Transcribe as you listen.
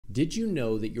Did you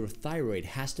know that your thyroid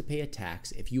has to pay a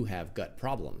tax if you have gut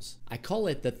problems? I call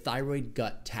it the thyroid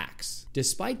gut tax.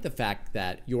 Despite the fact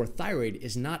that your thyroid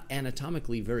is not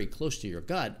anatomically very close to your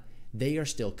gut, they are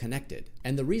still connected.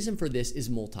 And the reason for this is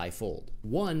multifold.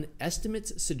 One,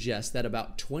 estimates suggest that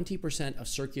about 20% of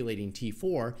circulating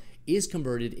T4 is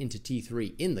converted into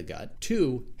T3 in the gut.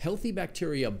 Two, healthy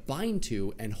bacteria bind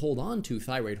to and hold on to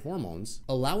thyroid hormones,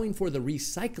 allowing for the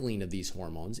recycling of these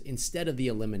hormones instead of the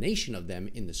elimination of them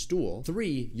in the stool.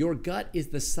 Three, your gut is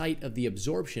the site of the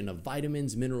absorption of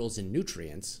vitamins, minerals, and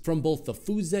nutrients from both the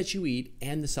foods that you eat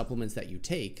and the supplements that you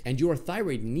take, and your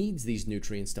thyroid needs these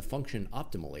nutrients to function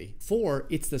optimally. Four,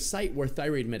 it's the site where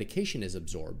thyroid medication is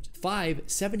absorbed. Five,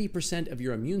 70% of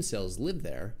your immune cells live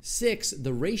there. Six,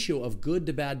 the ratio of good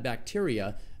to bad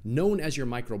bacteria, known as your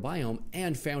microbiome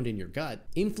and found in your gut,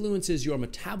 influences your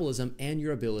metabolism and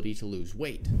your ability to lose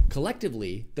weight.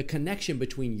 Collectively, the connection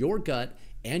between your gut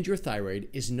and your thyroid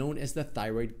is known as the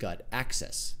thyroid gut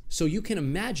axis. So you can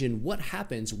imagine what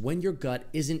happens when your gut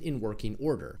isn't in working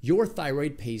order. Your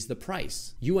thyroid pays the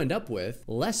price. You end up with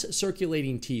less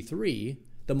circulating T3,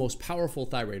 the most powerful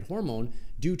thyroid hormone,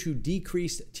 due to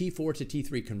decreased T4 to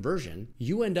T3 conversion.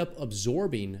 You end up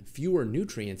absorbing fewer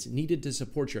nutrients needed to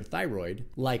support your thyroid,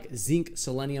 like zinc,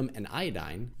 selenium, and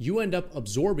iodine. You end up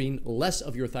absorbing less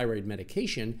of your thyroid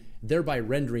medication, thereby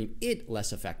rendering it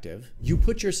less effective. You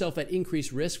put yourself at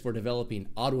increased risk for developing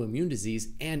autoimmune disease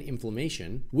and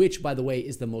inflammation, which, by the way,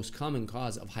 is the most common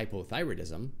cause of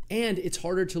hypothyroidism. And it's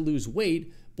harder to lose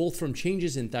weight, both from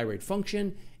changes in thyroid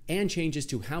function and changes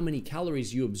to how many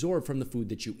calories you absorb from the food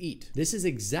that you eat. This is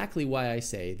exactly why I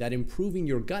say that improving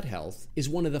your gut health is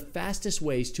one of the fastest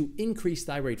ways to increase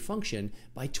thyroid function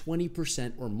by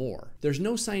 20% or more. There's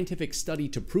no scientific study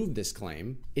to prove this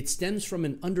claim. It stems from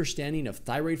an understanding of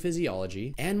thyroid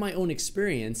physiology and my own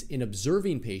experience in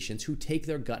observing patients who take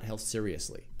their gut health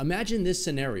seriously. Imagine this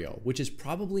scenario, which is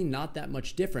probably not that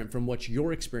much different from what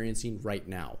you're experiencing right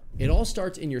now. It all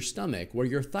starts in your stomach, where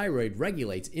your thyroid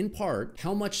regulates, in part,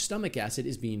 how much stomach acid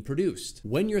is being produced.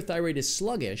 When your thyroid is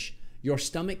sluggish, your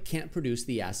stomach can't produce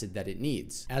the acid that it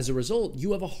needs. As a result,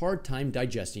 you have a hard time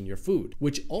digesting your food,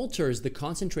 which alters the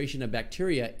concentration of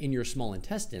bacteria in your small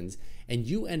intestines, and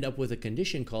you end up with a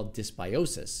condition called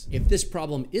dysbiosis. If this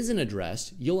problem isn't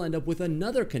addressed, you'll end up with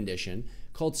another condition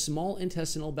called small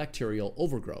intestinal bacterial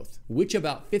overgrowth, which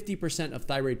about 50% of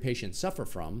thyroid patients suffer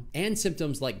from, and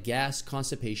symptoms like gas,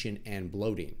 constipation, and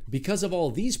bloating. Because of all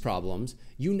these problems,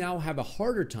 you now have a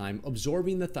harder time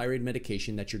absorbing the thyroid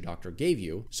medication that your doctor gave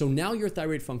you, so now your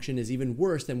thyroid function is even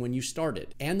worse than when you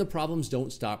started. And the problems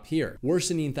don't stop here.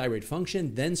 Worsening thyroid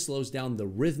function then slows down the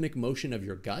rhythmic motion of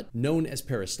your gut, known as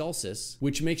peristalsis,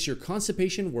 which makes your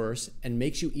constipation worse and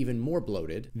makes you even more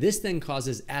bloated. This then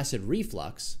causes acid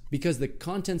reflux, because the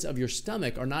contents of your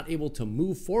stomach are not able to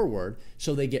move forward,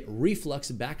 so they get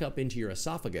refluxed back up into your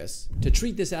esophagus. To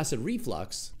treat this acid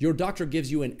reflux, your doctor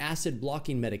gives you an acid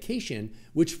blocking medication,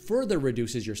 which further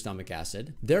reduces your stomach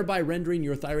acid, thereby rendering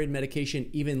your thyroid medication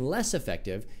even less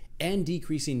effective and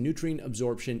decreasing nutrient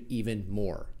absorption even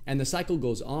more. And the cycle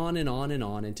goes on and on and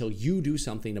on until you do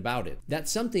something about it. That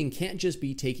something can't just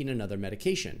be taking another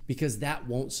medication, because that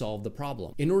won't solve the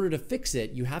problem. In order to fix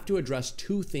it, you have to address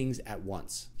two things at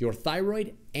once: your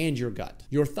thyroid and your gut.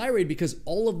 Your thyroid, because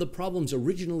all of the problems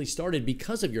originally started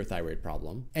because of your thyroid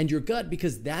problem, and your gut,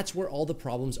 because that's where all the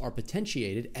problems are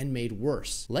potentiated and made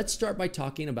worse. Let's start by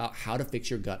talking about how to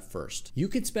fix your gut first. You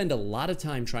could spend a lot of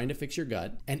time trying to fix your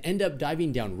gut and end up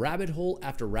diving down rabbit hole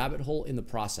after rabbit hole in the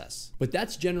process. But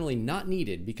that's generally not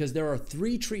needed, because there are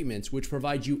 3 treatments which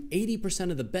provide you 80%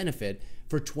 of the benefit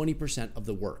for 20% of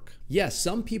the work. Yes,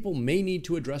 some people may need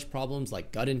to address problems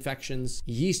like gut infections,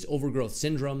 yeast overgrowth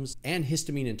syndromes, and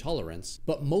histamine intolerance,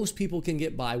 but most people can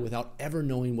get by without ever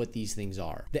knowing what these things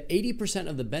are. The 80%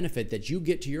 of the benefit that you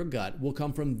get to your gut will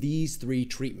come from these 3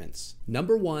 treatments.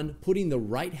 Number 1, putting the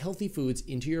right healthy foods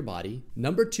into your body.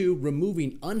 Number 2,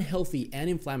 removing unhealthy and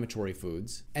inflammatory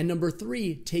foods. And number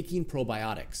 3, taking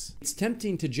probiotics. It's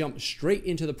tempting to jump straight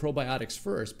into the probiotics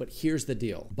first, but here's the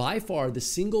deal. By far, the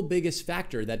single biggest factor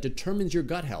that determines your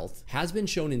gut health has been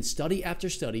shown in study after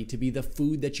study to be the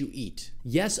food that you eat.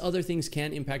 Yes, other things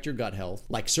can impact your gut health,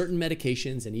 like certain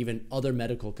medications and even other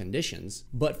medical conditions,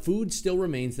 but food still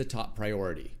remains the top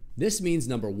priority. This means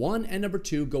number 1 and number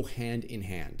 2 go hand in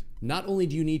hand. Not only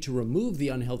do you need to remove the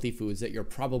unhealthy foods that you're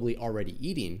probably already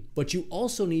eating, but you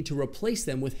also need to replace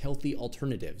them with healthy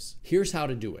alternatives. Here's how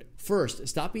to do it. First,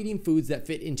 stop eating foods that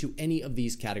fit into any of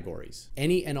these categories.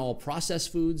 Any and all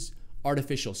processed foods,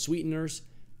 artificial sweeteners,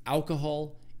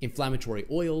 alcohol, inflammatory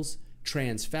oils,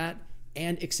 trans fat,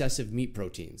 and excessive meat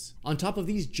proteins. On top of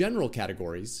these general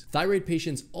categories, thyroid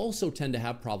patients also tend to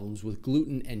have problems with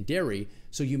gluten and dairy,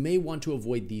 so you may want to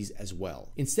avoid these as well.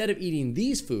 Instead of eating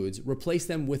these foods, replace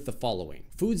them with the following: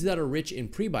 foods that are rich in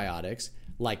prebiotics,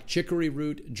 like chicory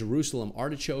root, Jerusalem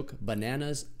artichoke,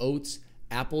 bananas, oats,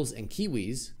 apples, and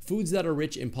kiwis, foods that are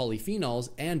rich in polyphenols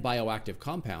and bioactive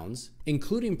compounds,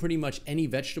 including pretty much any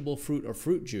vegetable, fruit, or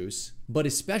fruit juice, but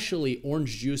especially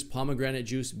orange juice, pomegranate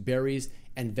juice, berries,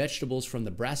 and vegetables from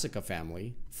the brassica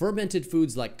family, fermented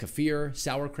foods like kefir,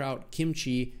 sauerkraut,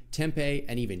 kimchi, tempeh,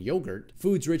 and even yogurt,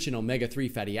 foods rich in omega-3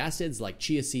 fatty acids like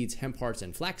chia seeds, hemp hearts,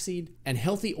 and flaxseed, and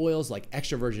healthy oils like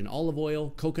extra virgin olive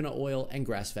oil, coconut oil, and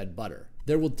grass-fed butter.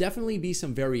 There will definitely be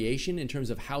some variation in terms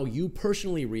of how you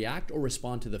personally react or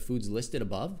respond to the foods listed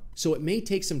above, so it may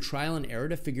take some trial and error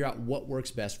to figure out what works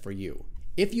best for you.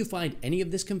 If you find any of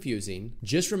this confusing,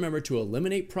 just remember to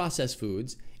eliminate processed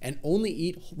foods and only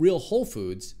eat real whole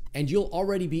foods, and you'll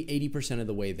already be 80% of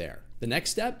the way there. The next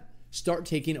step? Start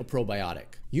taking a probiotic.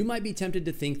 You might be tempted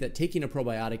to think that taking a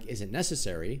probiotic isn't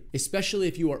necessary, especially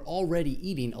if you are already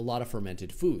eating a lot of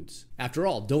fermented foods. After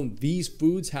all, don't these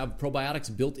foods have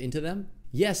probiotics built into them?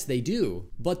 Yes, they do,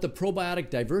 but the probiotic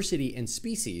diversity and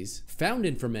species found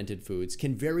in fermented foods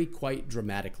can vary quite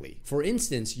dramatically. For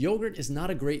instance, yogurt is not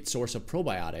a great source of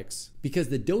probiotics because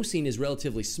the dosing is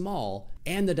relatively small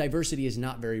and the diversity is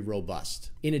not very robust.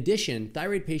 In addition,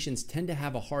 thyroid patients tend to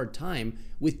have a hard time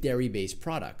with dairy-based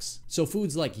products, so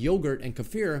foods like yogurt and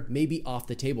kefir may be off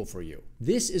the table for you.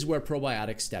 This is where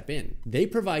probiotics step in. They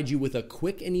provide you with a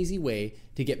quick and easy way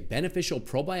to get beneficial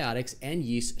probiotics and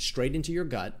yeast straight into your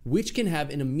gut, which can have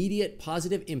an immediate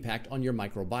positive impact on your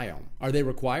microbiome. Are they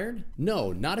required?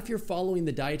 No, not if you're following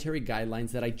the dietary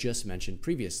guidelines that I just mentioned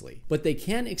previously, but they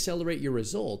can accelerate your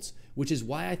results, which is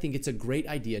why I think it's a great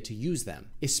idea to use them,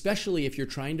 especially if you're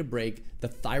trying to break the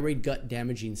thyroid gut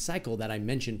damaging cycle that I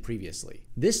mentioned previously.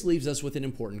 This leaves us with an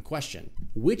important question.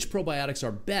 Which probiotics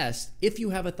are best if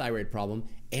you have a thyroid problem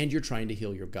and you're trying to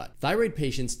heal your gut? Thyroid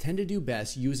patients tend to do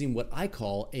best using what I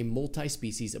call a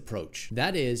multi-species approach.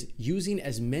 That is, using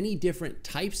as many different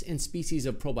types and species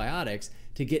of probiotics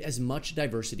to get as much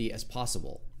diversity as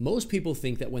possible. Most people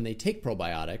think that when they take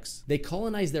probiotics, they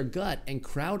colonize their gut and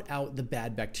crowd out the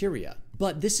bad bacteria.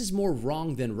 But this is more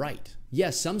wrong than right.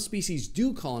 Yes, some species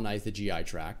do colonize the GI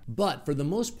tract, but for the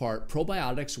most part,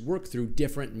 probiotics work through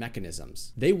different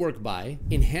mechanisms. They work by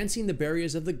enhancing the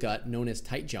barriers of the gut known as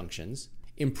tight junctions,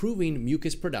 improving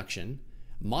mucus production,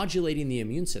 modulating the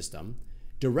immune system,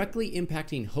 directly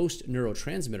impacting host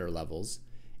neurotransmitter levels,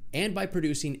 and by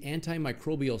producing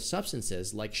antimicrobial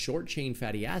substances like short-chain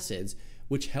fatty acids,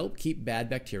 which help keep bad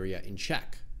bacteria in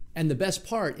check. And the best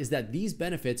part is that these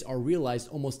benefits are realized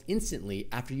almost instantly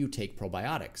after you take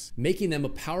probiotics, making them a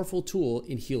powerful tool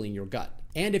in healing your gut.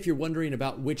 And if you're wondering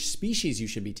about which species you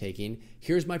should be taking,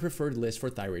 here's my preferred list for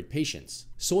thyroid patients.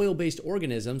 Soil-based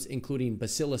organisms including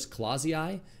Bacillus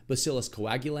clausii, Bacillus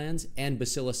coagulans, and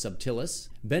Bacillus subtilis,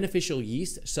 beneficial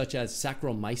yeast such as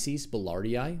Saccharomyces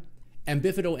boulardii, and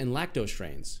bifido and lactose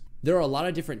strains. There are a lot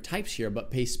of different types here,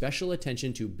 but pay special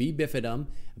attention to B. bifidum,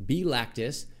 B.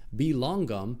 lactis, B.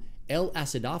 longum, L.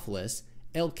 acidophilus,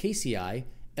 L. casei,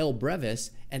 L.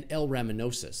 brevis, and L.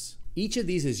 raminosus. Each of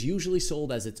these is usually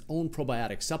sold as its own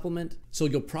probiotic supplement, so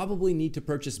you'll probably need to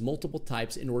purchase multiple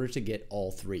types in order to get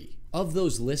all three. Of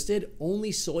those listed,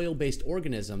 only soil-based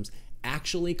organisms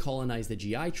actually colonize the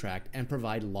GI tract and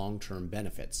provide long-term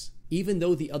benefits. Even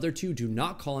though the other two do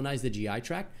not colonize the GI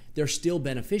tract, they're still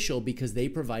beneficial because they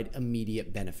provide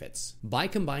immediate benefits. By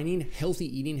combining healthy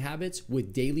eating habits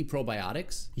with daily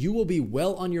probiotics, you will be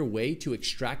well on your way to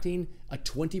extracting a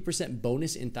 20%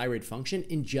 bonus in thyroid function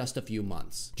in just a few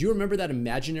months. Do you remember that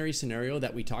imaginary scenario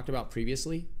that we talked about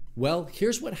previously? Well,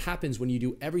 here's what happens when you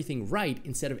do everything right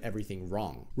instead of everything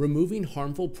wrong. Removing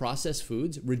harmful processed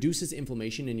foods reduces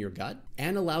inflammation in your gut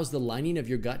and allows the lining of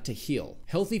your gut to heal.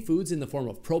 Healthy foods in the form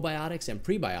of probiotics and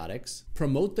prebiotics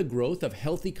promote the growth of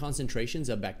healthy concentrations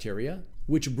of bacteria,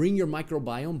 which bring your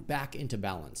microbiome back into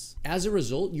balance. As a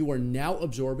result, you are now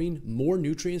absorbing more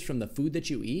nutrients from the food that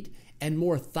you eat and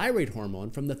more thyroid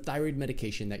hormone from the thyroid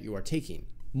medication that you are taking.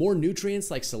 More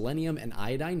nutrients like selenium and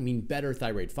iodine mean better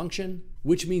thyroid function,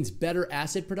 which means better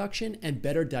acid production and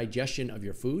better digestion of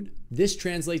your food. This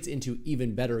translates into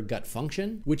even better gut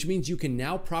function, which means you can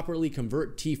now properly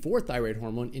convert T4 thyroid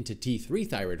hormone into T3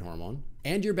 thyroid hormone,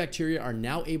 and your bacteria are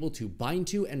now able to bind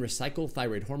to and recycle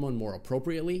thyroid hormone more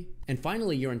appropriately. And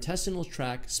finally, your intestinal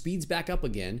tract speeds back up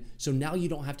again, so now you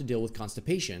don't have to deal with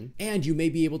constipation, and you may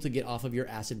be able to get off of your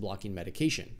acid-blocking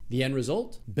medication. The end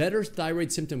result? Better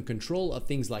thyroid symptom control of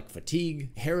things like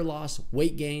fatigue, hair loss,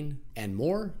 weight gain, and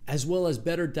more, as well as as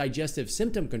better digestive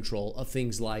symptom control of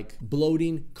things like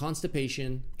bloating,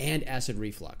 constipation, and acid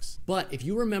reflux. But if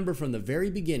you remember from the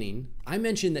very beginning, I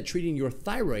mentioned that treating your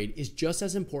thyroid is just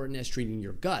as important as treating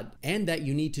your gut, and that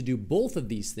you need to do both of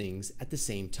these things at the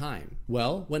same time.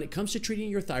 Well, when it comes to treating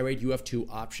your thyroid, you have two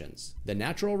options: the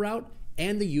natural route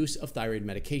and the use of thyroid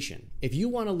medication. If you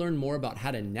want to learn more about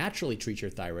how to naturally treat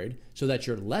your thyroid so that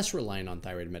you're less reliant on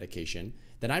thyroid medication,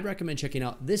 then I'd recommend checking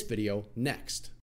out this video next.